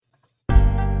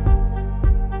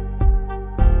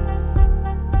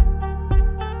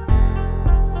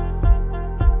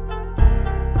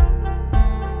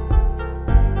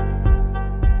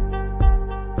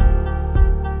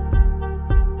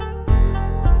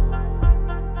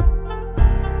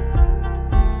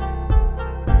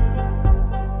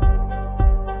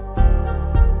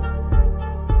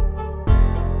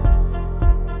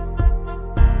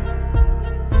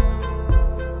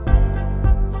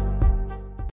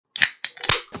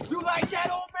like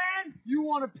that, old man? You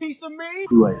want a piece of me?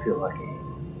 Do I feel lucky?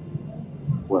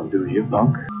 Well, do you,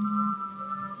 punk?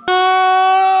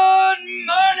 Good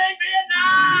morning,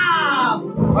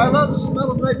 Vietnam! I love the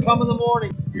smell of napalm in the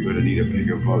morning. You're gonna need a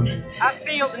bigger boat. I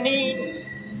feel the need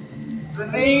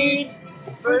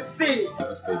for speed.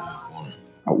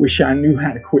 I wish I knew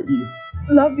how to quit you.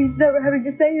 Love means never having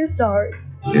to say you're sorry.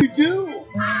 You do.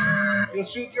 You'll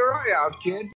shoot your eye out,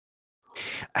 kid.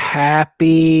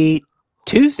 Happy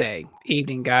Tuesday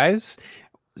evening, guys.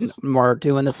 We're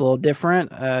doing this a little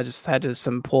different. Just had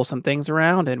to pull some things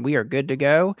around, and we are good to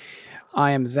go.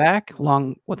 I am Zach,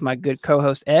 along with my good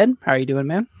co-host Ed. How are you doing,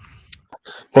 man?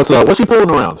 What's you pulling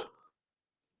around?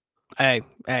 Hey,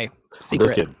 Just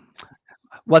secret. kidding.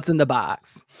 What's in the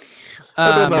box?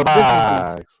 What's in the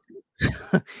box?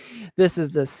 This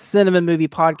is the Cinnamon Movie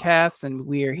Podcast, and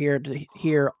we are here to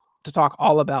talk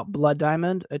all about Blood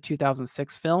Diamond, a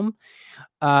 2006 film.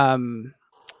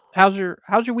 How's your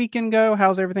weekend go?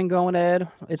 How's everything going, Ed?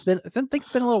 I think it's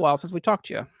been a little while since we talked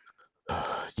to you.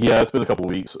 Yeah, it's been a couple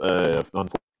of weeks.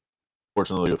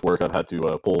 Unfortunately, with work, I've had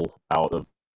to pull out of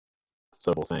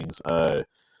several things.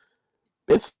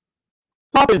 It's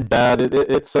not been bad.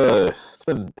 It's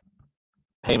been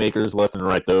haymakers left and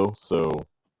right though. So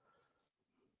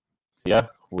yeah,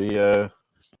 it's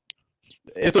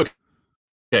okay.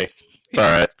 It's all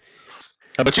right.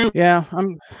 How about you? Yeah,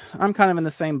 I'm kind of in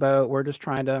the same boat. We're just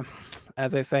trying to,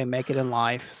 as they say, make it in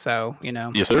life. So,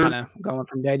 Yes, sir. kind of going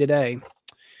from day to day.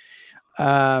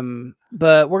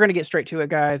 But we're gonna get straight to it,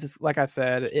 guys. It's like I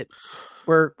said,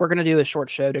 we're gonna do a short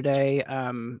show today.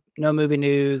 No movie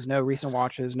news, no recent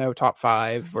watches, no top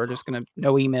 5. We're just gonna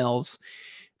no emails.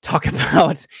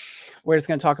 We're just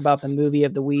gonna talk about the movie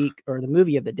of the week or the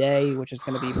movie of the day, which is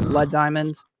gonna be Blood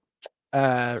Diamond.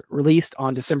 Released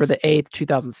on December the 8th,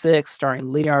 2006,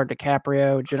 starring Leonardo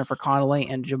DiCaprio, Jennifer Connelly,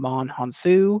 and Djimon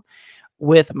Hounsou,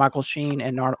 with Michael Sheen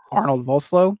and Arnold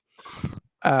Vosloo.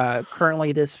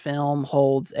 Currently, this film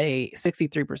holds a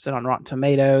 63% on Rotten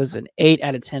Tomatoes, an 8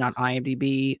 out of 10 on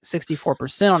IMDb,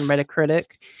 64% on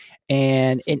Metacritic,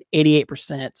 and an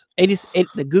 88%.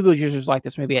 The Google users like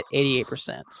this movie at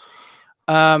 88%.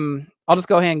 I'll just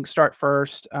go ahead and start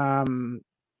first. I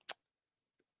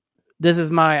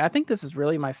think this is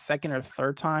really my second or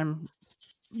third time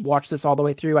watch this all the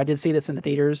way through. I did see this in the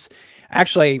theaters.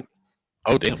 Actually,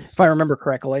 Oh damn! if I remember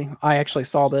correctly, I actually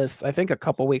saw this, I think a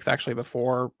couple weeks actually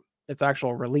before its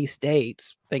actual release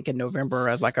date, I think in November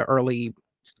as like an early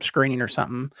screening or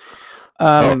something.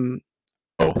 Oh.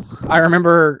 I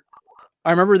remember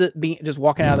that just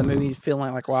walking out of the movie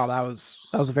feeling like, wow, that was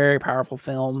a very powerful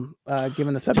film,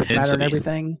 given the subject matter and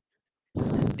everything.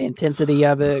 The intensity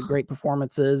of it, great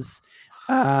performances.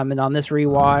 And on this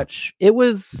rewatch, it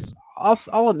was,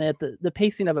 I'll admit that the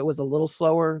pacing of it was a little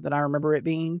slower than I remember it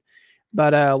being,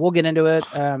 but we'll get into it.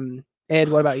 Ed,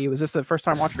 what about you? Was this the first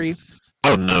time watch for you?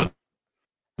 Oh no!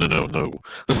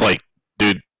 This is like,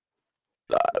 dude,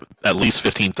 at least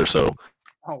 15th or so.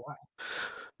 Oh wow!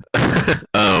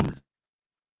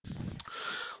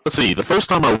 Let's see. The first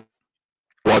time I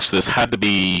watched this had to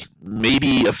be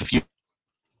maybe a few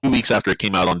weeks after it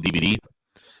came out on DVD,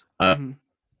 or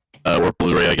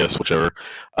Blu-ray, I guess, whichever.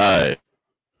 But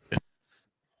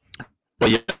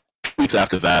yeah, 2 weeks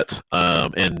after that,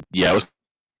 and yeah, it was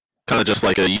kind of just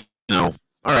like all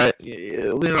right,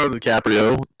 Leonardo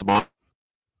DiCaprio, Djimon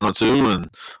Hounsou, and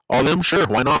all of them, sure,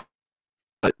 why not?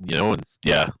 And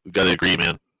yeah, we've got to agree,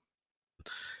 man.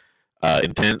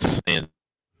 Intense and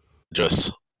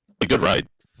just a good ride.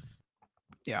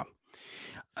 Yeah.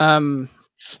 The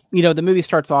movie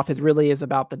starts off is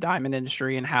about the diamond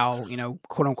industry and how,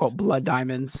 quote unquote blood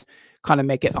diamonds kind of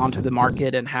make it onto the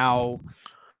market, and how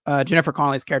Jennifer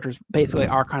Connelly's characters basically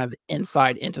are kind of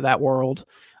insight into that world.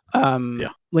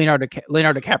 Leonardo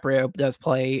DiCaprio does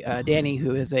play Danny,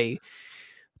 who is a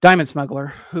diamond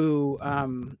smuggler who,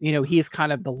 he's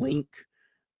kind of the link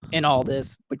in all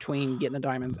this between getting the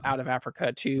diamonds out of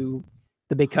Africa to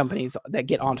the big companies that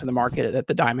get onto the market at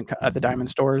the diamond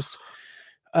stores.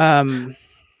 Go ahead.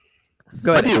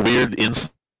 That'd be a weird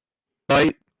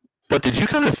insight, but did you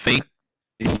kind of think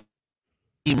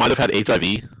he might have had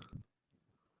HIV?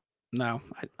 No,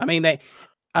 I mean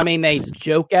they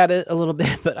joke at it a little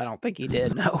bit, but I don't think he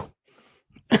did. No,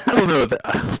 I don't know.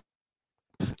 I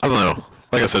don't know.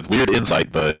 Like I said, weird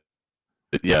insight, but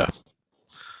yeah.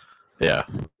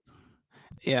 And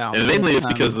mainly it's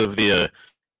because of the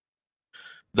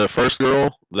first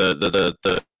girl,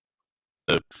 the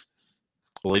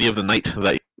lady of the night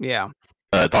that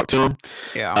talked to him.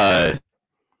 Yeah.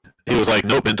 He was like,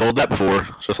 nope, been told that before.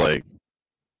 It's just like,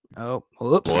 oh,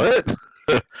 whoops. What?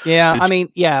 Yeah, I mean,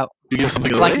 yeah. You give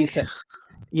something like away? you said.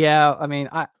 Yeah, I mean,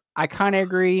 I kind of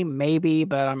agree, maybe,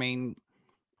 but I mean,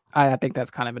 I think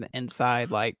that's kind of an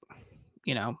inside, like,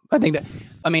 I think that,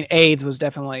 I mean, AIDS was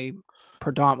definitely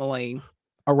predominantly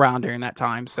around during that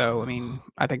time. So, I mean,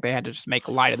 I think they had to just make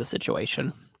light of the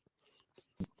situation.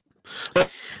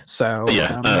 So,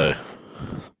 Yeah.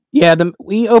 yeah,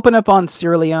 we open up on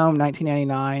Sierra Leone,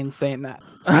 1999, saying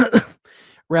that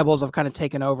rebels have kind of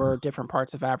taken over different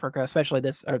parts of Africa, especially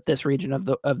this region of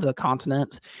the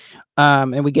continent.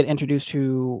 And we get introduced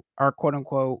to our quote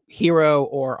unquote hero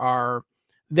or our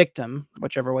victim,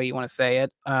 whichever way you want to say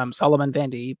it, Solomon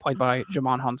Vandy, played by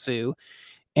Jamon Hansu.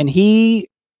 And he,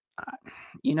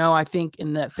 I think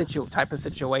in that type of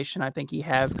situation, I think he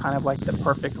has kind of like the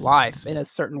perfect life in a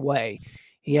certain way.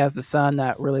 He has the son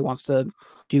that really wants to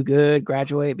do good,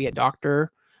 graduate, be a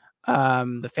doctor,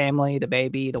 the family, the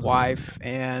baby, the wife.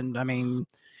 And I mean,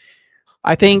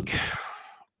 I think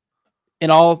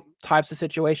in all types of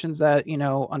situations that,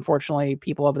 unfortunately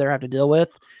people over there have to deal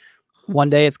with,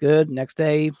 one day it's good, next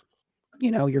day,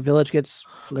 your village gets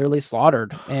literally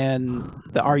slaughtered, and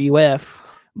the RUF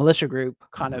militia group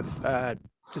kind of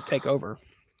just take over.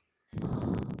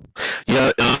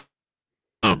 Yeah, it's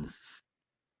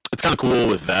kind of cool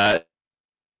with that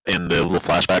and the little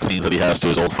flashback scenes that he has to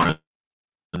his old friend.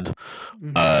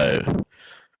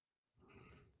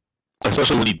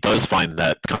 Especially when he does find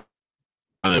that kind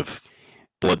of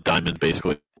blood diamond,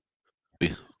 basically.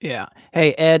 Yeah.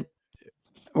 Hey, Ed.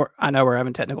 I know we're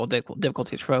having technical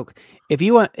difficulties, folk. If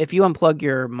you unplug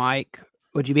your mic,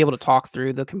 would you be able to talk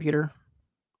through the computer?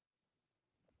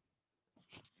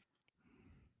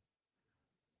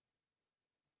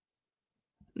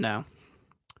 No.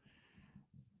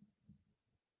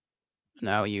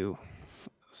 No, you.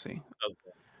 Let's see.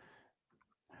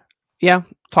 Yeah,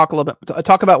 talk a little bit.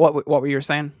 Talk about what were you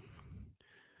saying?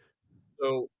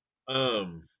 So,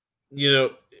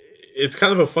 it's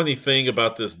kind of a funny thing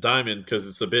about this diamond because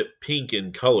it's a bit pink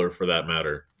in color, for that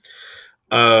matter.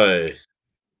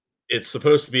 It's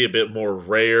supposed to be a bit more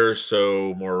rare,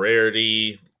 so more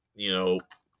rarity,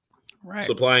 Right.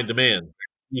 supply and demand,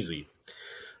 easy.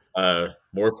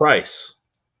 More price,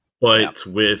 but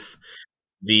with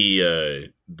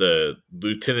the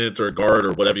lieutenant or guard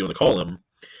or whatever you want to call them,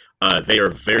 they are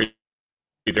very,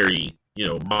 very,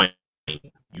 mine.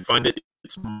 You find it,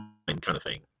 it's mine kind of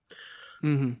thing.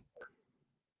 Mm-hmm.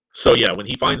 So yeah, when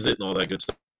he finds it and all that good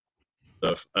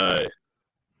stuff,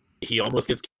 he almost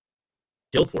gets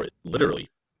killed for it, literally.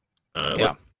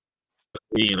 Yeah.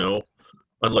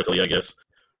 Unluckily, I guess.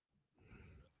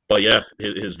 But yeah,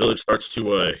 his village starts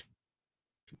to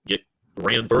get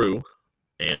ran through,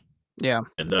 and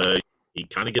he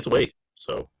kind of gets away.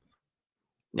 So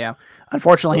yeah,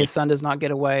 unfortunately, his son does not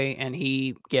get away, and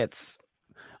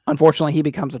unfortunately, he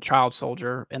becomes a child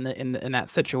soldier in that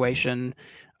situation.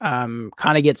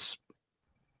 Kind of gets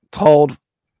told,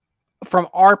 from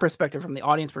our perspective, from the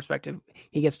audience perspective,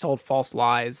 he gets told false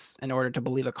lies in order to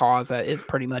believe a cause that is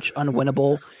pretty much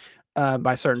unwinnable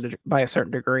by a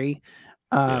certain degree.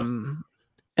 And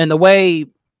the way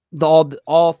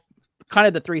all kind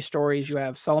of the three stories, you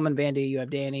have Solomon Vandy, you have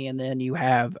Danny, and then you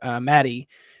have Maddie,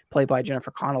 played by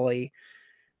Jennifer Connelly.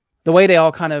 The way they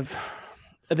all kind of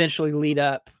eventually lead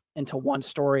up into one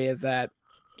story is that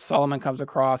Solomon comes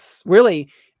across, really,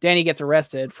 Danny gets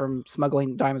arrested from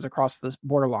smuggling diamonds across the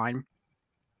borderline.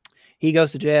 He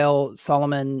goes to jail.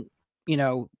 Solomon,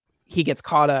 he gets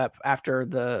caught up after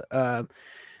the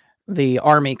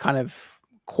army kind of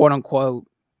quote unquote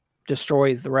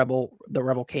destroys the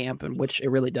rebel camp, in which it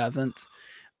really doesn't.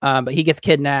 But he gets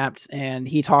kidnapped, and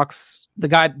he talks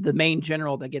the main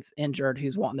general that gets injured,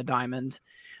 who's wanting the diamond,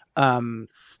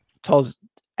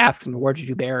 asks him, "Where did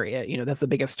you bury it? That's the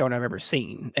biggest stone I've ever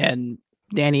seen." And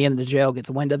Danny in the jail gets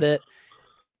wind of it,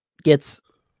 gets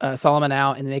Solomon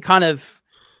out, and they kind of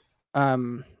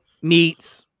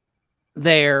meet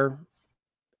there.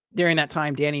 During that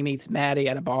time, Danny meets Maddie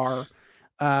at a bar,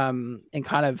 and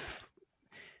kind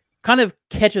of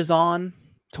catches on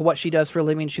to what she does for a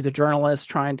living. She's a journalist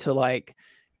trying to like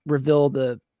reveal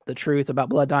the truth about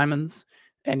blood diamonds.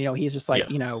 And, he's just like,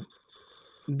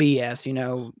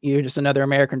 BS, you're just another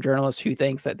American journalist who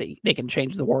thinks that they can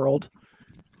change the world.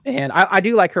 And I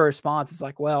do like her response. It's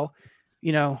like, well,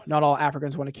 not all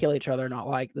Africans want to kill each other. Not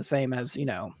like the same as,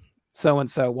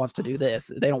 so-and-so wants to do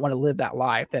this. They don't want to live that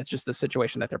life. That's just the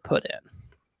situation that they're put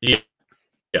in.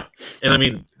 Yeah. And I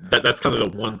mean, that's kind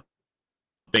of the one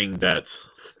thing that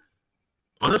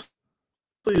honestly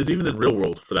is even in real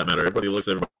world, for that matter. Everybody looks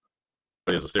at everybody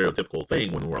as a stereotypical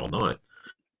thing when we're all not.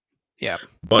 Yeah.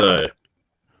 But,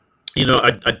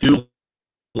 I do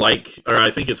like, or I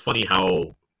think it's funny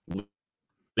how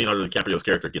Leonardo DiCaprio's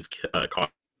character gets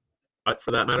caught,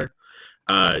 for that matter.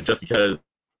 just because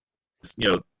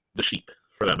the sheep,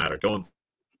 for that matter, going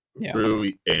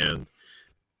through, and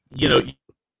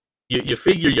you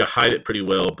figure you hide it pretty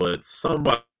well, but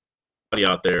somebody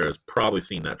out there has probably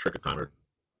seen that trick a time or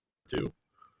two.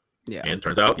 Yeah, and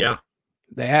turns out,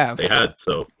 they had.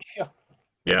 So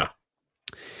yeah.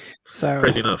 So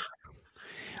crazy enough.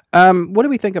 What do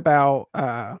we think about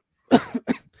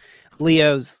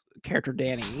Leo's character,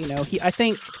 Danny?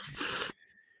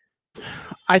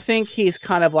 I think he's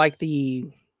kind of like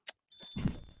the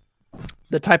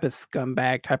type of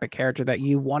scumbag type of character that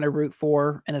you want to root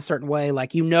for in a certain way.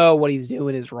 Like, what he's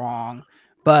doing is wrong,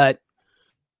 but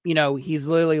he's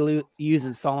literally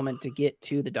using Solomon to get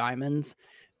to the diamonds,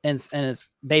 and is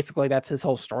basically that's his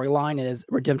whole storyline and his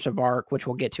redemption arc, which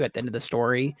we'll get to at the end of the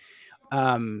story.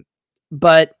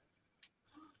 But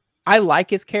I like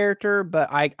his character, but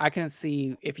I can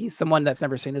see if he's someone that's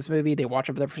never seen this movie, they watch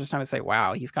it for the first time and say,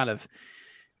 "Wow, he's kind of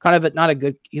he's not a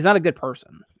good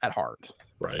person at heart."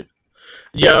 Right.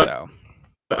 Yeah. So,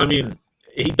 I mean,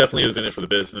 he definitely is in it for the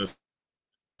business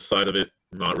side of it,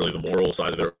 not really the moral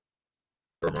side of it,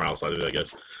 or morale side of it, I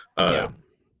guess.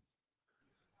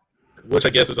 Which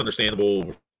I guess is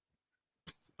understandable.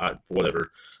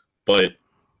 Whatever, but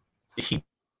he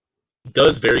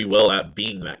does very well at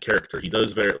being that character.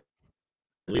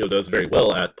 Leo does very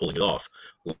well at pulling it off,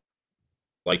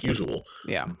 like usual.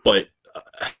 Yeah. But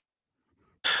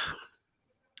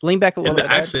lean back a little bit.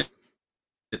 The accent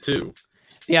too.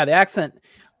 Yeah, the accent.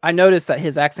 I noticed that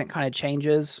his accent kind of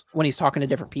changes when he's talking to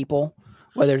different people,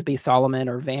 whether it be Solomon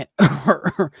or Van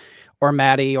or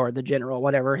Maddie or the general,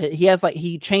 whatever.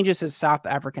 He changes his South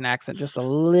African accent just a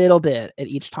little bit at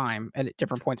each time at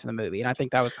different points in the movie, and I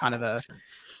think that was kind of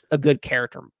a good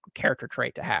character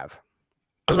trait to have.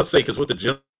 I was about to say, because with the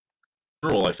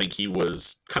general, I think he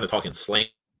was kind of talking slang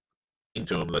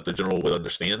to him that the general would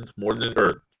understand more than,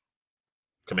 or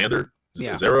commander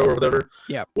Zero or whatever.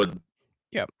 Yeah. Would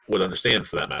understand,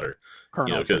 for that matter.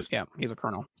 Colonel. Because he's a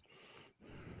colonel.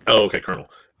 Oh, okay, colonel.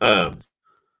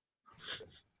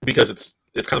 Because it's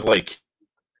kind of like,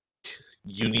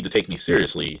 you need to take me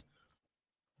seriously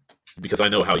because I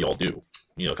know how y'all do,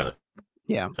 kind of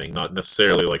thing. Not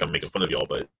necessarily like I'm making fun of y'all,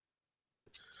 but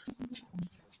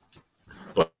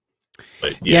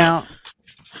yeah.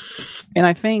 And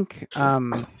I think,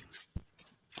 and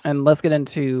let's get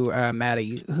into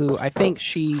Maddie, who I think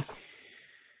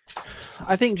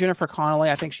Jennifer Connelly,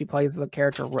 I think she plays the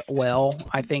character well.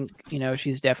 I think,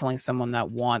 she's definitely someone that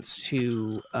wants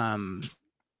to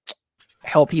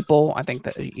help people. I think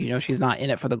that, she's not in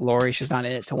it for the glory. She's not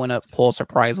in it to win a Pulitzer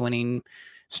Prize winning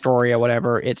story or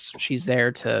whatever. She's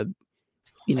there to,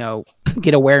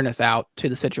 get awareness out to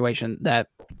the situation that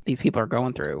these people are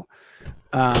going through.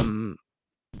 And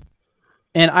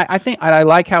I think I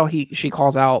like how she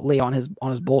calls out Leo on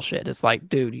his bullshit. It's like,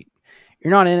 dude,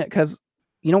 you're not in it because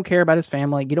you don't care about his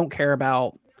family. You don't care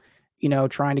about,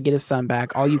 trying to get his son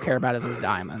back. All you care about is his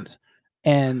diamond.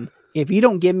 And if you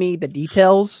don't give me the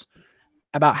details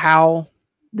about how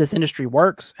this industry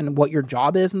works and what your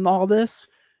job is in all this,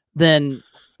 then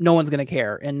no one's going to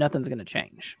care and nothing's going to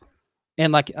change.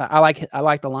 And like, I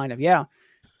like the line of,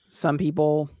 some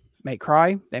people may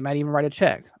cry. They might even write a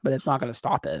check, but it's not going to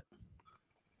stop it.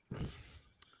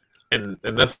 And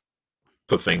that's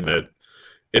the thing that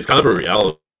it's kind of a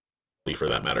reality, for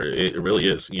that matter. It really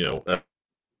is,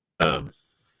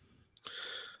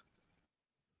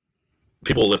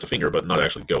 people lift a finger, but not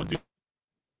actually go and do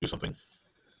something.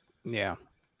 Yeah.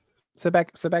 Sit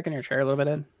back in your chair a little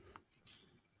bit,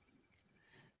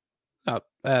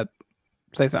 Ed.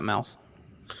 Say something else.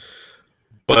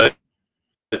 But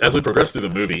as we progress through the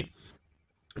movie,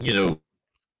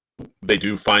 they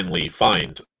do finally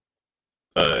find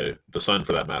the son,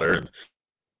 for that matter, and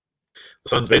the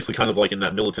son's basically kind of like in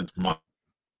that militant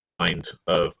mind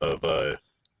of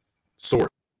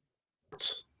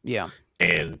sorts. Yeah.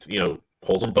 And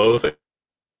holds them both at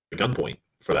gunpoint,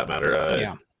 for that matter.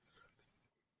 Yeah.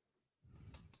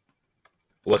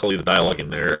 Luckily, the dialogue in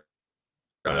there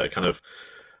kind of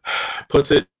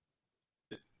puts it.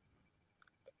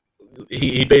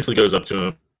 He basically goes up to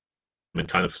him and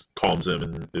kind of calms him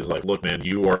and is like, "Look, man,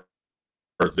 you are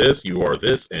this,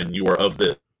 and you are of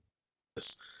this.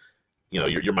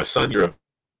 You're my son. You're of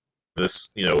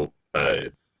this.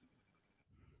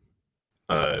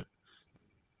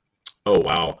 Oh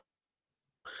wow.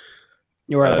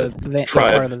 You are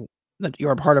tribe. You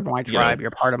are part of my tribe.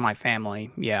 You're part of my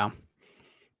family. Yeah.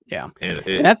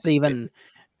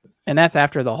 And that's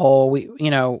after the whole,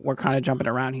 we're kind of jumping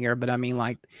around here, but I mean,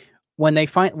 like, when I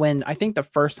think the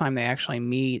first time they actually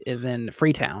meet is in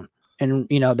Freetown, and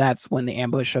that's when the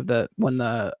ambush when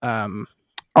the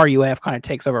RUF kind of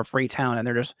takes over Freetown, and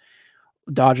they're just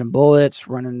dodging bullets,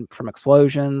 running from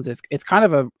explosions. It's kind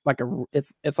of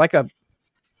it's like a,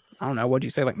 I don't know, what'd you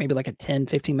say, like maybe like a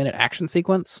 10-15 minute action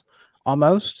sequence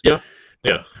almost. Yeah.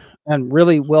 And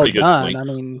really well Pretty good done. length.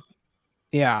 I mean,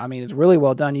 yeah, I mean, it's really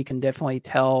well done. You can definitely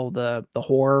tell the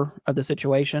horror of the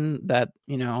situation that,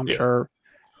 I'm sure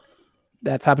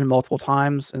that's happened multiple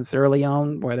times in Sierra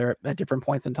Leone where they're at different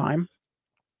points in time.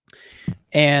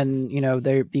 And,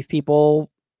 these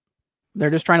people, they're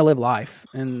just trying to live life.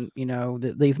 And,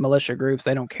 these militia groups,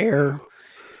 they don't care.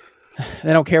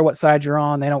 They don't care what side you're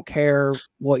on. They don't care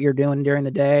what you're doing during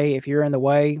the day. If you're in the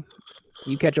way,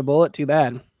 you catch a bullet, too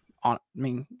bad. I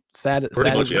mean, sad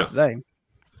much, to say.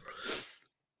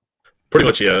 Pretty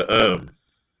much, yeah.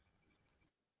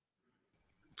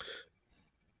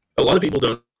 A lot of people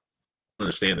don't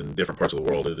understand in different parts of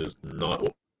the world it is not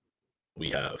what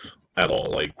we have at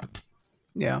all. Like,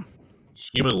 yeah,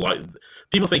 human life.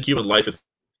 People think human life isn't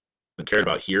cared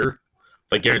about here.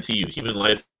 I guarantee you, human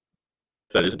life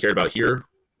that isn't cared about here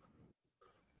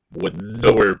would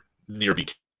nowhere near be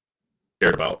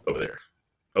cared about over there.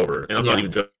 And I'm not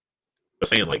even just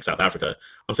saying like South Africa.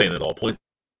 I'm saying at all points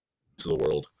of the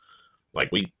world. Like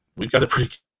we've got it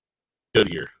pretty good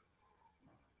here.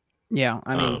 Yeah,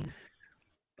 I mean,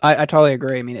 I totally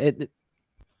agree. I mean,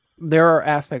 there are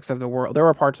aspects of the world, there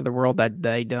are parts of the world that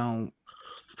they don't.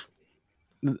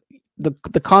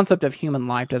 The concept of human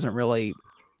life doesn't really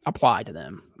apply to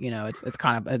them.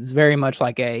 It's very much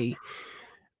like a,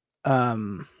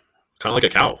 kind of like a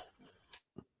cow.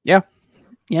 Yeah.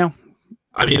 I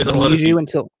mean, use you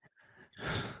until.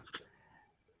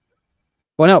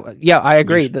 Well, no, yeah, I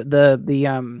agree.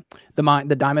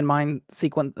 The diamond mine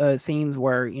sequence scenes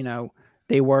where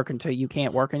they work until you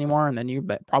can't work anymore, and then you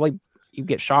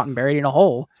get shot and buried in a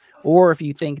hole. Or if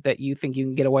you think you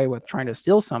can get away with trying to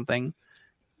steal something,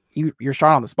 you're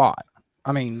shot on the spot.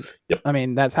 I mean,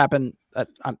 that's happened.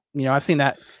 I've seen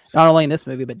that not only in this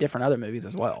movie but different other movies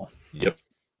as well. Yep.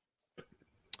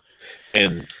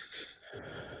 And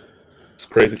it's a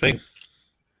crazy thing.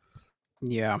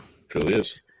 Yeah, it really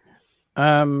is.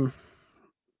 Like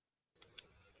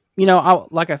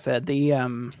I said,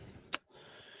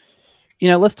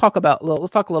 let's talk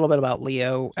a little bit about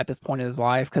Leo at this point in his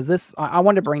life, because I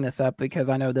wanted to bring this up because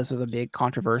I know this was a big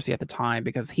controversy at the time,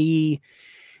 because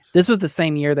this was the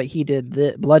same year that he did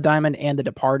the Blood Diamond and The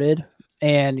Departed,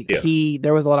 and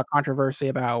there was a lot of controversy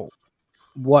about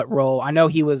what role. I know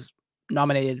he was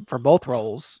nominated for both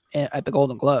roles at the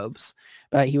Golden Globes,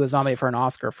 but he was nominated for an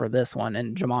Oscar for this one,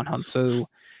 and Djimon Hounsou.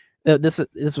 This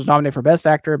was nominated for Best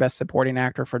Actor, Best Supporting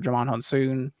Actor for Djimon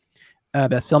Hounsou,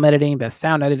 Best Film Editing, Best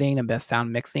Sound Editing, and Best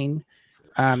Sound Mixing.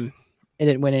 It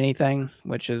didn't win anything,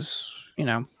 which is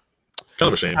kind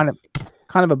of a shame, kind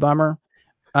of a bummer.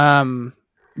 But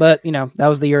that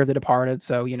was the year of The Departed,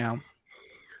 so if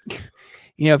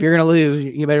you're gonna lose,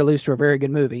 you better lose to a very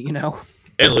good movie,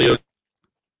 And Leo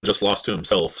just lost to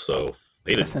himself, so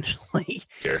he didn't essentially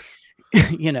care.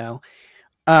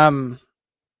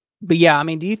 But yeah, I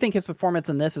mean, do you think his performance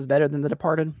in this is better than The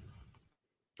Departed,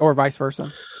 or vice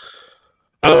versa?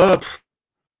 I've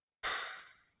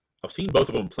seen both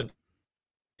of them plenty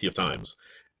of times,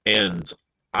 and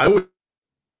I would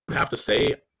have to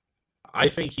say I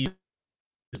think he's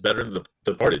better than The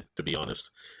Departed, to be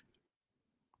honest.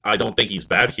 I don't think he's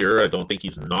bad here. I don't think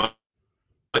he's not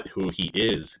who he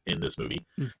is in this movie.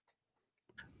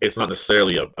 It's not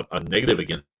necessarily a negative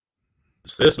against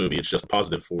this movie. It's just a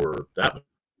positive for that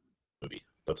movie.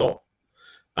 That's all.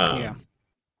 Yeah.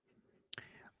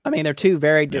 I mean, they're two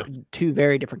very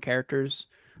different characters.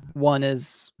 One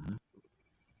is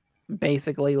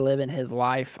basically living his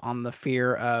life on the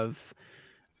fear of,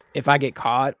 if I get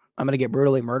caught, I'm going to get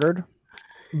brutally murdered.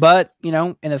 But,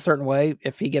 in a certain way,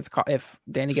 if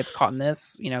Danny gets caught in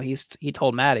this, he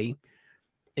told Maddie,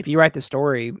 if you write the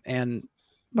story and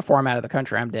before I'm out of the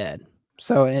country, I'm dead.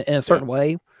 So in a certain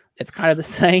way, it's kind of the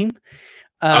same.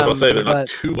 I was going to say they're not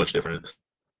too much different.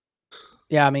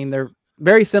 Yeah, I mean, they're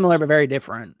very similar but very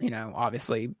different,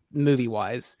 obviously,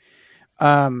 movie-wise.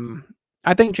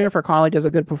 I think Jennifer Connelly does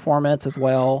a good performance as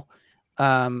well.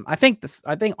 I think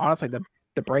honestly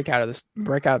the breakout of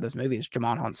this movie is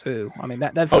Djimon Hounsou. I mean,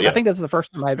 I think that's the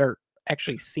first time I've ever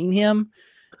actually seen him.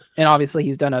 And obviously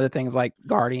he's done other things like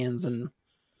Guardians and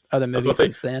other movies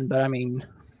since then, but I mean,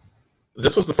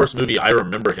 this was the first movie I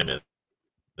remember him in,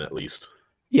 at least.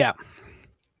 Yeah.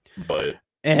 But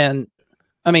I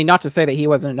mean, not to say that he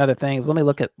wasn't in other things. Let me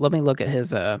look at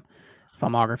his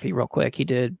filmography real quick. He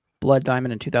did Blood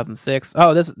Diamond in 2006.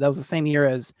 Oh, that was the same year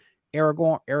as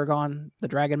Eragon, the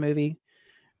Dragon movie.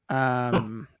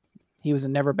 He was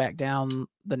in Never Back Down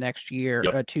the next year,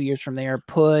 Yep. 2 years from there.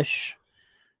 Push.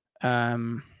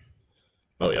 Oh,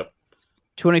 yep.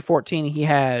 2014, he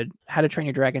had How to Train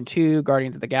Your Dragon 2,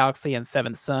 Guardians of the Galaxy, and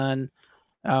Seventh Son.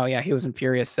 Oh yeah, he was in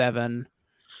Furious 7.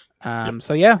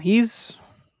 So yeah, he was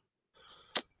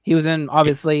in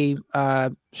obviously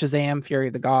Shazam, Fury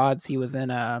of the Gods. He was in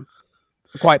A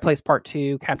Quiet Place Part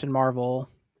 2, Captain Marvel.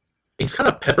 He's kind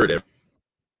of peppered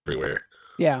everywhere.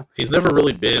 Yeah, He's never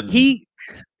really been he,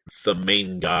 the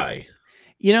main guy.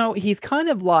 you know, he's kind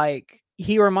of like,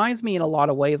 he reminds me in a lot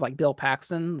of ways like Bill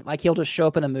Paxton. Like he'll just show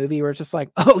up in a movie where it's just like,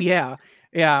 oh yeah,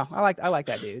 I like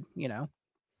that dude. You know,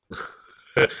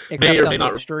 May except or on may the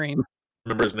not extreme.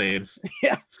 remember his name.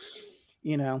 Yeah,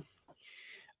 you know.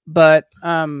 But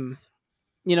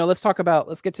you know, let's talk about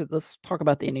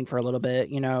the ending for a little bit.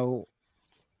 You know,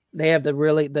 they have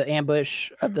the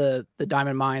ambush of the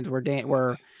diamond mines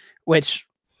which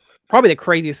probably the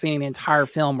craziest scene in the entire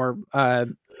film, where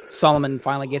Solomon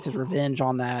finally gets his revenge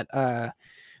on that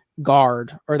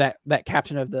guard, or that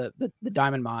captain of the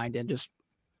diamond mine, and just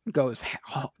goes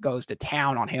to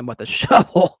town on him with a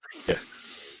shovel. Yeah.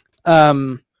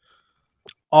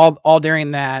 All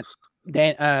during that,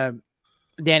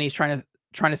 Danny's trying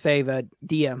to save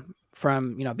Dia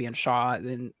from, you know, being shot.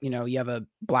 And, you know, you have a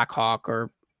Black Hawk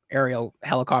or aerial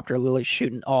helicopter literally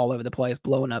shooting all over the place,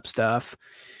 blowing up stuff.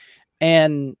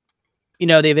 And, you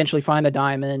know, they eventually find the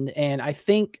diamond. And I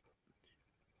think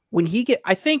when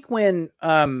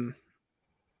and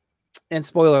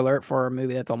spoiler alert for a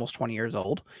movie that's almost 20 years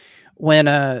old, when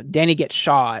Danny gets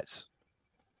shot,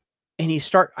 and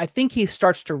I think he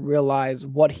starts to realize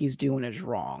what he's doing is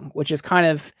wrong, which is kind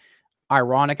of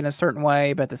ironic in a certain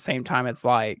way, but at the same time, it's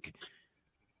like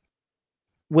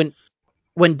when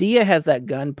Dia has that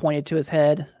gun pointed to his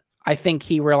head, I think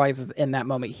he realizes in that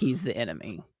moment he's the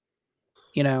enemy,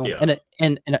 you know, Yeah.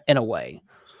 in a way.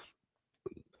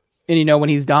 And, you know, when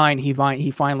he's dying, he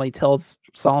finally tells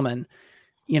Solomon,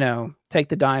 you know, take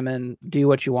the diamond, do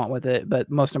what you want with it,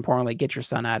 but most importantly, get your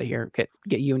son out of here, get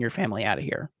you and your family out of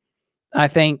here. I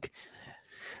think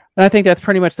that's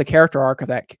pretty much the character arc for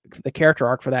that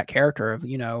character, of,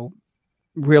 you know,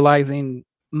 realizing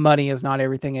money is not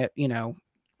everything. You know,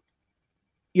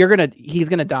 he's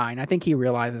gonna die, and I think he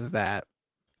realizes that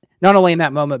not only in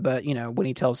that moment, but, you know, when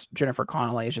he tells Jennifer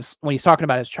Connelly, it's just when he's talking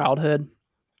about his childhood.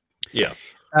 Yeah.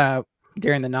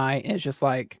 During the night, it's just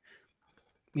like,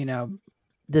 you know,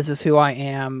 this is who I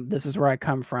am, this is where I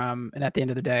come from, and at the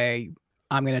end of the day,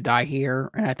 I'm gonna die here.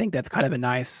 And I think that's kind of a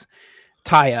nice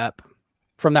tie up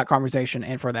from that conversation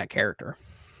and for that character.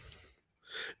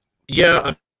 Yeah,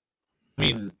 I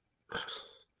mean,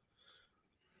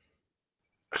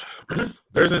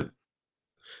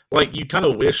 like, you kind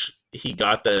of wish he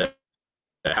got the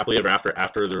happily ever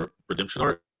after the redemption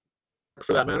arc,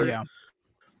 for that matter. Yeah.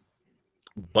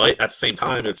 But at the same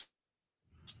time, it's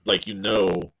like, you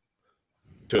know,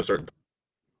 to a certain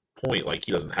point, like,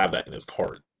 he doesn't have that in his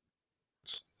cards.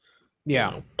 Yeah.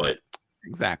 You know, but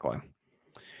exactly.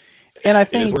 And I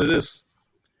think it is what it is.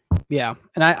 Yeah.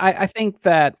 And I think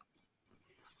that,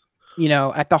 you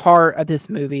know, at the heart of this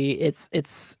movie, it's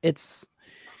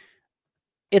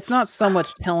not so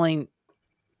much telling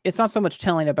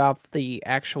about the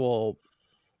actual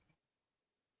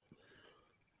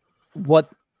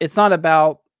it's not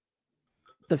about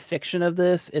the fiction of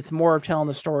this. It's more of telling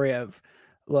the story of,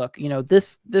 look, you know,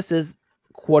 this is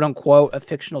quote unquote a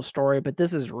fictional story, but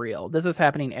this is real. This is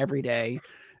happening every day.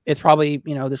 It's probably,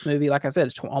 you know, this movie, like I said,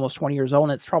 it's almost 20 years old,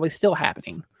 and it's probably still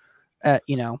happening,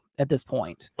 you know, at this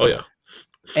point. Oh yeah.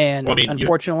 And well, I mean,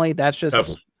 unfortunately, that's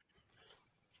just.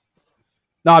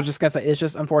 No, I was just gonna say, it's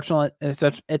just unfortunate.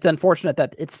 It's unfortunate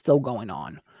that it's still going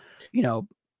on, you know,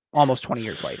 almost 20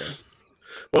 years later.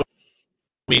 Well,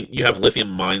 I mean, you have lithium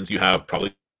mines, you have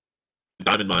probably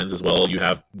diamond mines as well. You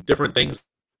have different things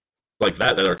like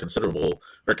that are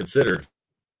considered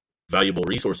valuable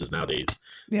resources nowadays.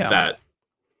 Yeah. That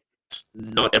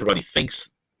not everybody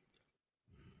thinks,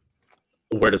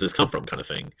 where does this come from, kind of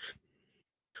thing.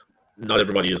 Not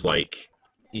everybody is like,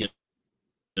 you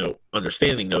know,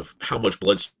 understanding of how much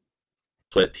blood,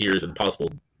 sweat, tears, and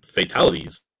possible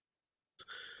fatalities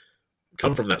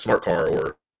come from that smart car,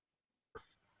 or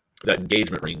that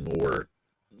engagement ring, or,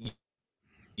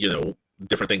 you know,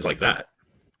 different things like that.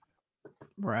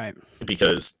 Right.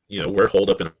 Because, you know, we're holed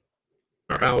up in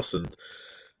our house, and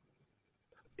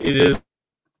it is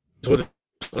what,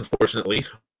 unfortunately,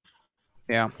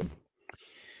 yeah,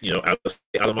 you know, out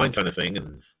of mind kind of thing.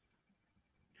 And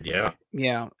yeah,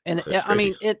 and That's I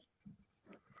mean, crazy.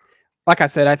 like I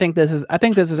said, I think this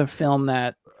is a film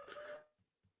that,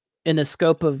 in the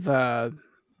scope of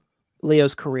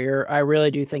Leo's career, I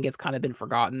really do think it's kind of been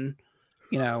forgotten.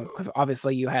 you know, because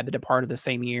obviously you had The Departed the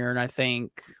same year, and I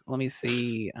think, let me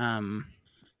see, let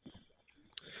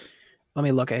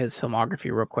me look at his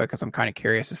filmography real quick because I'm kind of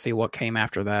curious to see what came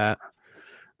after that.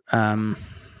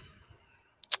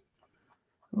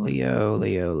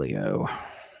 Leo.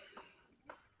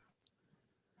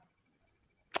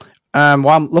 While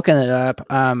I'm looking it up,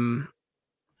 Well,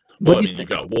 I mean, you've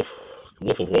got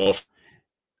Wolf of Wall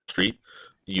Street.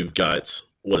 You've got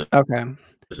what okay.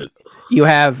 is it? You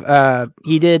have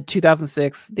he did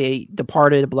 2006, The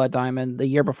Departed, Blood Diamond. The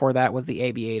year before that was The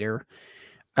Aviator.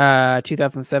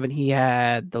 2007 he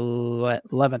had The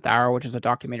 11th Hour, which is a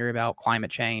documentary about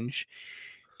climate change.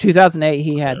 2008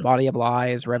 he had Body of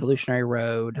Lies, Revolutionary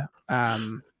Road.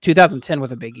 2010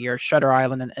 was a big year, Shutter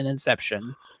Island and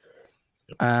Inception.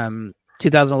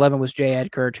 2011 was J.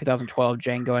 Edgar. 2012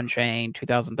 Django Unchained.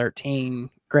 2013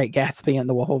 Great Gatsby and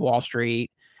The Wolf of Wall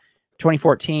Street.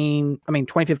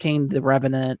 2015 The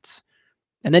Revenant.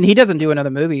 And then he doesn't do another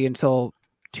movie until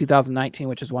 2019,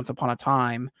 which is Once Upon a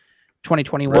Time.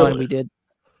 2021 Really? we did,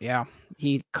 yeah,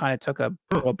 he kind of took a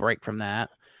little break from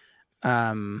that.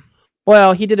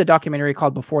 Well, he did a documentary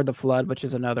called Before the Flood, which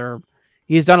is another,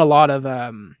 he's done a lot of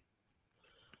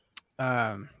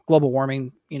global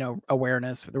warming, you know,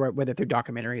 awareness, whether through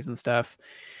documentaries and stuff.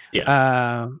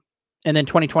 Yeah. And then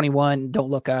 2021 Don't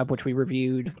Look Up, which we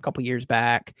reviewed a couple years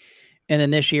back. And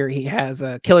then this year he has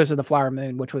Killers of the Flower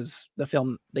Moon, which was the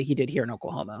film that he did here in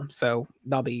Oklahoma. So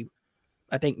that'll be,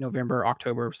 I think, November,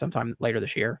 October, sometime later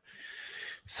this year.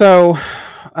 So,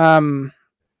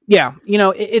 yeah, you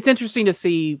know, it's interesting to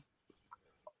see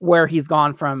where he's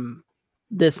gone from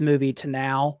this movie to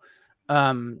now.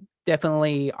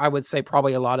 Definitely, I would say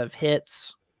probably a lot of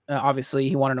hits. Obviously,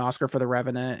 he won an Oscar for The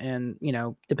Revenant, and, you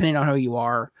know, depending on who you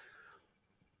are,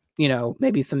 you know,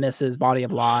 maybe some misses, Body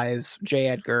of Lies, J.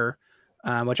 Edgar,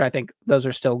 which I think those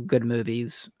are still good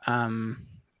movies.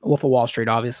 Wolf of Wall Street,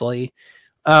 obviously.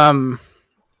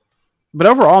 But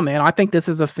overall, man, I think this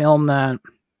is a film that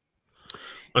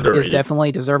Underrated. is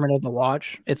definitely deserving of the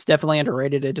watch. It's definitely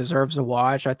underrated. It deserves a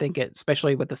watch. I think it,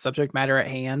 especially with the subject matter at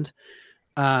hand,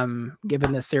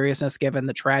 given the seriousness, given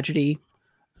the tragedy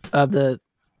of the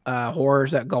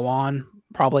horrors that go on,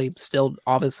 probably still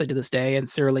obviously to this day in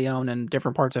Sierra Leone and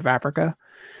different parts of Africa.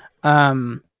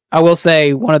 I will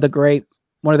say one of the great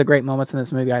moments in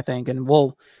this movie, I think, and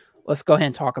let's go ahead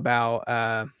and talk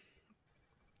about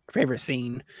favorite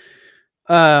scene.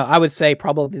 I would say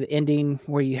probably the ending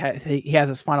where he has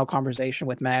his final conversation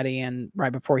with Maddie, and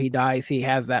right before he dies, he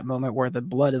has that moment where the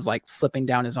blood is like slipping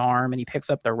down his arm, and he picks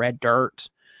up the red dirt,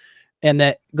 and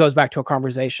that goes back to a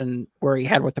conversation where he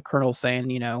had with the colonel saying,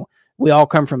 you know, we all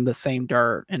come from the same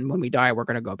dirt, and when we die, we're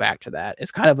going to go back to that.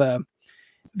 It's kind of a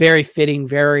very fitting,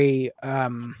 very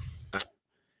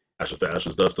ashes to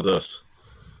ashes, dust to dust.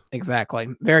 Exactly,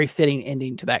 very fitting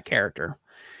ending to that character.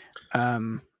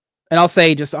 And I'll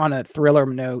say, just on a thriller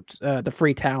note, the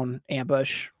Freetown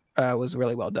ambush was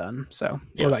really well done. So,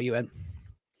 Yeah. What about you, Ed?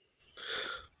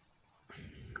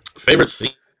 Favorite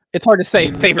scene? It's hard to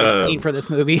say favorite scene for this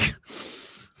movie.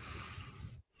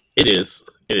 It is.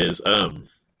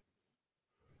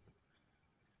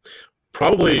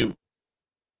 Probably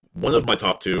one of my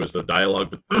top two is the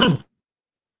dialogue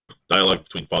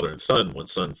between father and son, when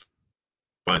son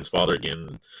finds father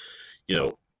again, you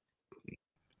know,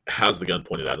 has the gun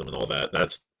pointed at him and all that.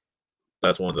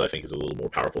 That's one that I think is a little more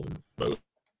powerful than most.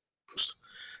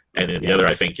 And then the other,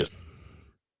 I think, is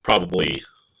probably,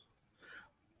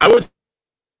 I would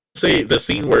say, the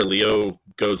scene where Leo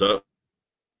goes up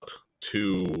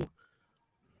to,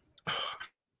 I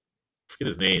forget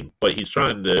his name, but he's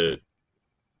trying to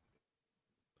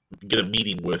get a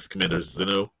meeting with Commander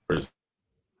Zeno, or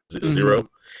Zero,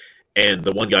 and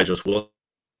the one guy just will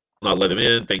not let him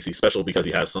in, thinks he's special because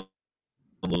he has some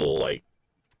little like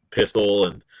pistol,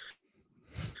 and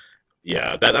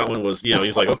yeah, that one was, you know,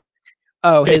 he's like,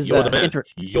 okay, his you're the man,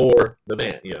 you're the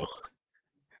man, you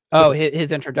know.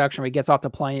 His introduction where he gets off the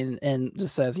plane and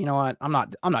just says, you know what, I'm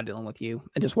not dealing with you,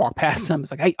 and just walk past him.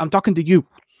 It's like, hey, I'm talking to you.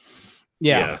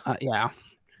 Yeah.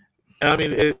 I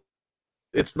mean,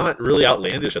 it's not really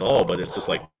outlandish at all, but it's just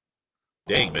like,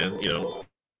 dang, man, you know.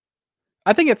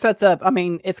 I think it sets up. I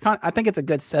mean, I think it's a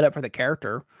good setup for the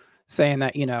character, saying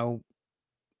that, you know,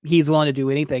 he's willing to do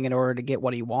anything in order to get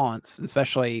what he wants,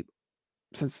 especially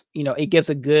since, you know, it gives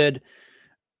a good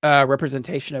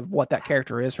representation of what that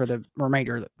character is for the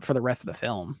rest of the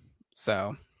film.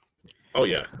 So, oh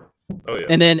yeah.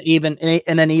 And then even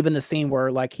the scene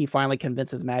where like he finally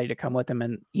convinces Maddie to come with him,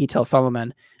 and he tells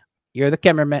Solomon, you're the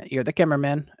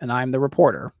cameraman, and I'm the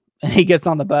reporter. And he gets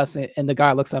on the bus, and the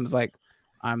guy looks at him and is like,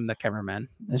 I'm the cameraman.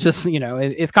 It's just, you know,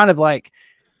 it's kind of like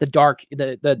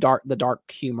the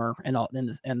dark humor and all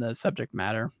and the subject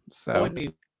matter. So Well, I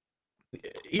mean,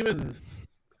 even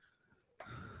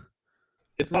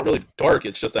it's not really dark.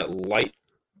 It's just that light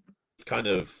kind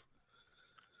of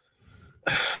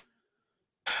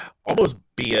almost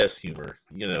BS humor,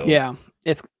 you know? yeah,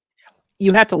 it's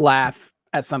you have to laugh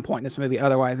at some point in this movie,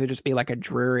 otherwise it'd just be like a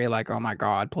dreary, like, oh my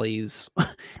god, please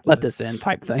let this in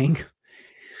type thing.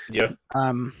 Yeah.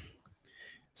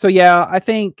 So yeah, I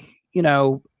think,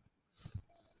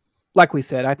 like we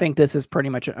said, I think this is pretty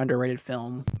much an underrated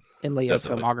film in Leo's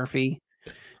Definitely. filmography.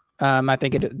 I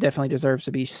think it definitely deserves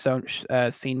to be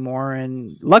seen more.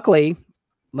 And lucky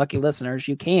listeners,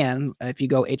 you can, if you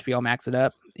go HBO Max it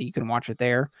up, you can watch it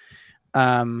there.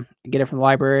 Get it from the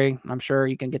library. I'm sure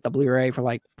you can get the Blu-ray for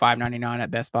like $5.99 at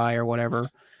Best Buy or whatever.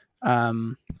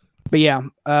 But yeah,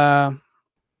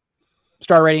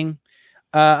 star rating.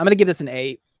 I'm gonna give this an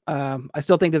 8. I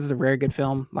still think this is a very good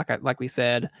film. Like we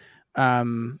said,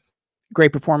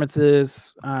 great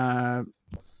performances,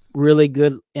 really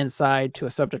good insight to a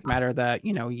subject matter that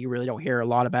you really don't hear a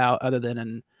lot about, other than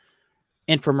in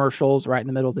infomercials right in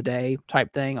the middle of the day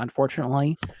type thing.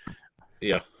 Unfortunately,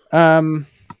 Yeah. And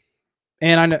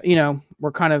I know,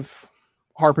 we're kind of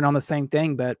harping on the same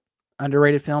thing, but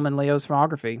underrated film in Leo's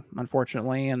filmography,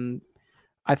 unfortunately. And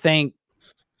I think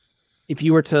if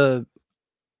you were to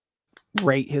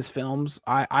rate his films,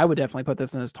 I would definitely put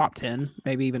this in his top 10,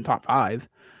 maybe even top 5,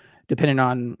 depending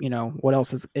on, what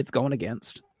else it's going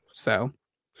against. So,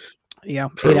 yeah,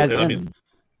 True. 8 out of And 10. I mean,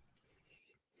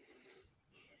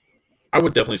 I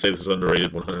would definitely say this is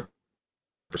underrated 100%.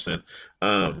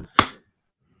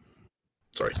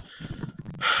 Sorry.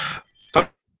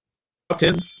 Top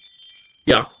 10?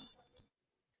 Yeah.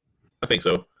 I think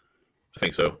so.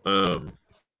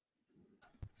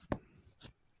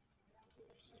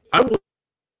 I will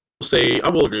say, I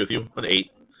will agree with you on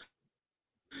 8.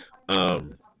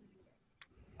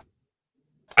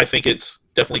 I think it's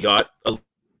definitely got a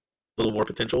little more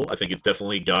potential. I think it's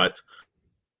definitely got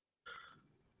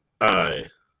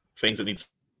things it needs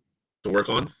to work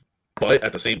on. But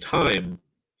at the same time,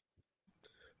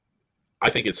 I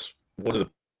think it's one of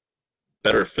the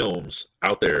better films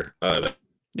out there that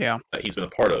he's been a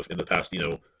part of in the past,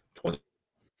 20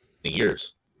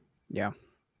 years. Yeah.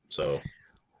 So.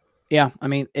 Yeah, I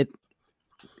mean,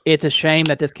 it's a shame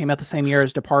that this came out the same year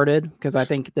as Departed, because I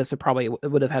think this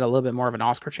would have had a little bit more of an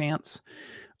Oscar chance.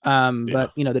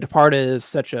 But The Departed is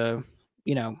such a,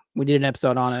 we did an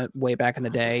episode on it way back in the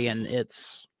day, and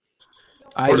it's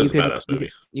you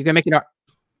can make it.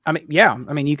 I mean, yeah,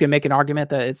 you can make an argument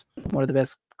that it's one of the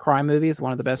best crime movies,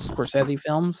 one of the best Scorsese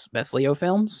films, best Leo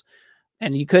films,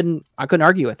 and I couldn't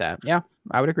argue with that. Yeah,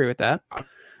 I would agree with that.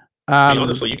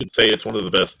 Honestly, you could say it's one of the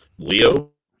best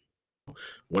Leo,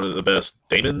 one of the best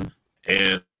Damon,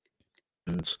 and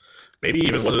maybe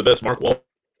even one of the best Mark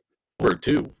Wahlberg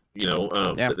too.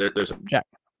 There's a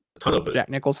ton of it. Jack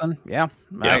Nicholson, yeah.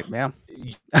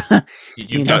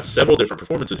 You've got several different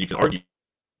performances you can argue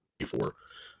for,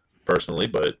 personally,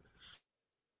 but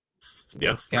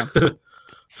yeah.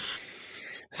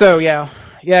 So yeah,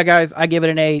 guys, I give it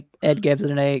an 8. Ed gives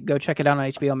it an 8. Go check it out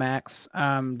on HBO Max.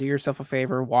 Do yourself a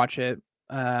favor, watch it.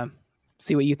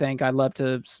 See what you think. I'd love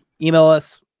to email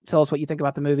us, tell us what you think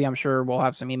about the movie. I'm sure we'll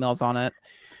have some emails on it.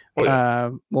 Oh, yeah.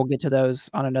 We'll get to those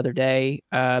on another day.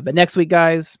 But next week,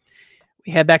 guys,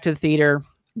 we head back to the theater.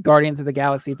 Guardians of the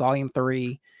Galaxy Volume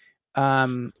 3.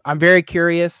 I'm very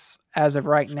curious as of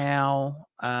right now.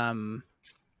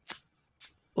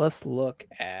 Let's look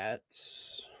at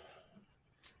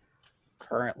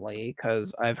currently,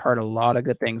 because I've heard a lot of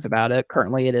good things about it.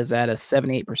 Currently, it is at a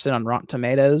 78% on Rotten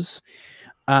Tomatoes.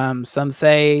 Some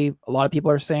say, a lot of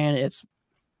people are saying it's,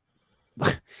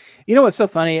 what's so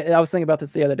funny? I was thinking about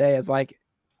this the other day, is like,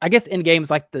 I guess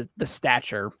Endgame's like the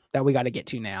stature that we got to get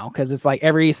to now, because it's like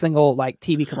every single like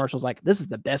TV commercial is like, this is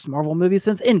the best Marvel movie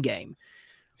since Endgame.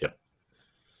 Yep.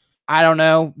 I don't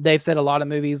know. They've said a lot of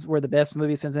movies were the best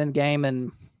movie since Endgame,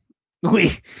 and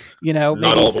we,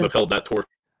 not all of them have held that torch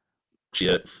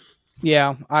yet.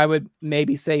 Yeah, I would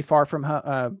maybe say Far From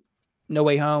No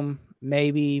Way Home,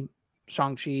 maybe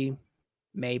Shang-Chi,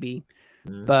 maybe,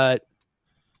 but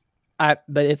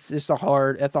it's just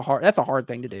that's a hard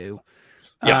thing to do.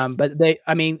 Yeah. But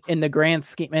in the grand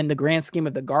scheme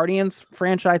of the Guardians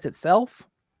franchise itself,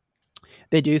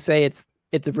 they do say it's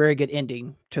a very good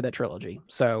ending to the trilogy.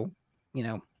 So, we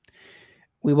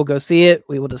will go see it.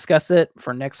 We will discuss it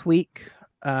for next week.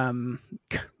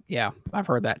 Yeah, I've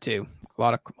heard that too. A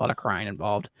lot of crying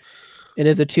involved. It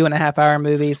is a 2.5 hour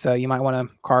movie, so you might want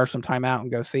to carve some time out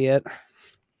and go see it.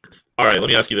 All right, let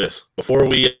me ask you this: before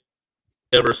we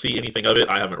ever see anything of it,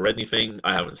 I haven't read anything,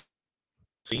 I haven't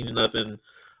seen nothing.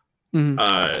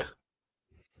 Mhm.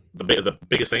 The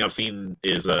biggest thing I've seen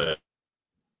is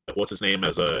what's his name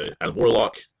as Adam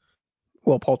Warlock.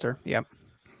 Will Poulter. Yep.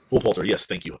 Will Poulter. Yes,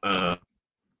 thank you. Other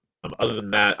than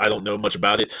that, I don't know much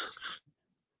about it.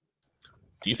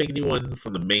 Do you think anyone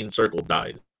from the main circle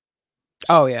died?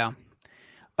 Oh yeah.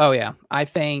 I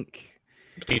think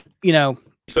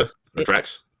Batista or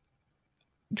Drax.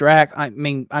 Drac. I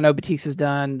mean, I know Batista's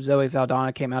done. Zoe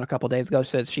Saldana came out a couple days ago,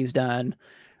 says she's done.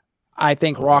 I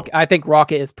think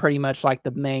Rocket is pretty much like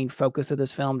the main focus of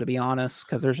this film, to be honest,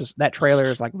 because there's just that trailer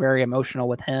is like very emotional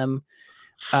with him.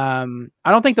 I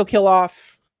don't think they'll kill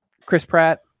off Chris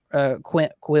Pratt,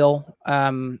 Quill.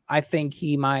 I think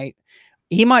he might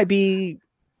be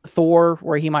Thor,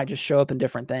 where he might just show up in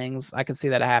different things. I could see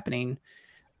that happening.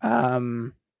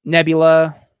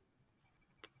 Nebula,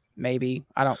 maybe.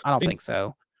 I don't think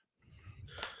so.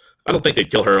 I don't think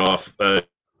they'd kill her off.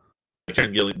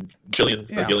 Karen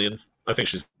Gillian. I think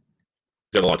she's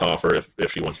got a lot to offer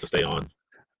if she wants to stay on.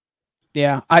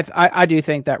 Yeah, I do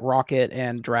think that Rocket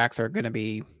and Drax are going to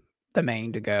be the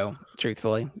main to go,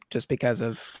 truthfully, just because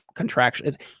of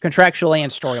contractually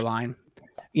and storyline.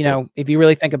 If you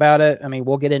really think about it, I mean,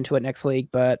 we'll get into it next week,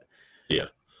 but yeah,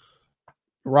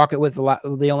 Rocket was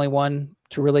the only one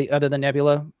to really, other than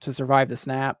Nebula, to survive the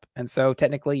snap, and so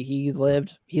technically he's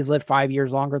lived 5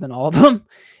 years longer than all of them,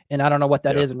 and I don't know what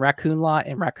that is in raccoon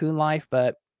life,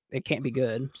 but it can't be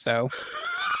good. So,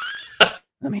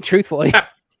 I mean, truthfully,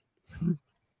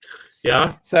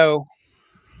 yeah. So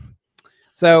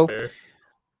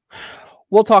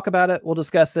we'll talk about it. We'll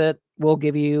discuss it. We'll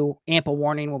give you ample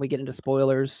warning when we get into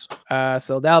spoilers.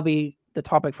 So that'll be the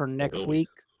topic for next week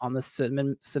on the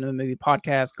Cinema Movie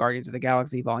Podcast, Guardians of the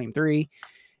Galaxy Volume 3.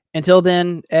 Until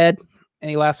then, Ed,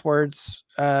 any last words?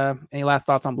 Any last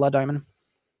thoughts on Blood Diamond?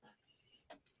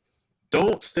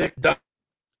 Don't stick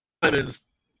diamonds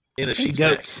in a sheep's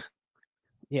neck.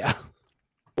 Yeah.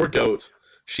 Or goat,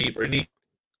 sheep, or any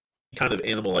kind of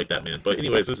animal like that, man. But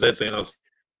anyways, this is Ed saying I'll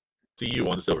see you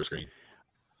on the silver screen.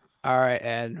 All right,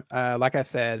 Ed. Like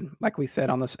we said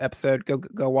on this episode,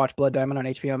 go watch Blood Diamond on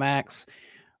HBO Max.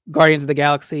 Guardians of the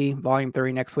Galaxy Volume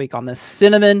 3 next week on the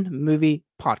Cinnamon Movie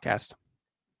Podcast.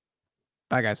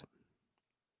 Bye, guys.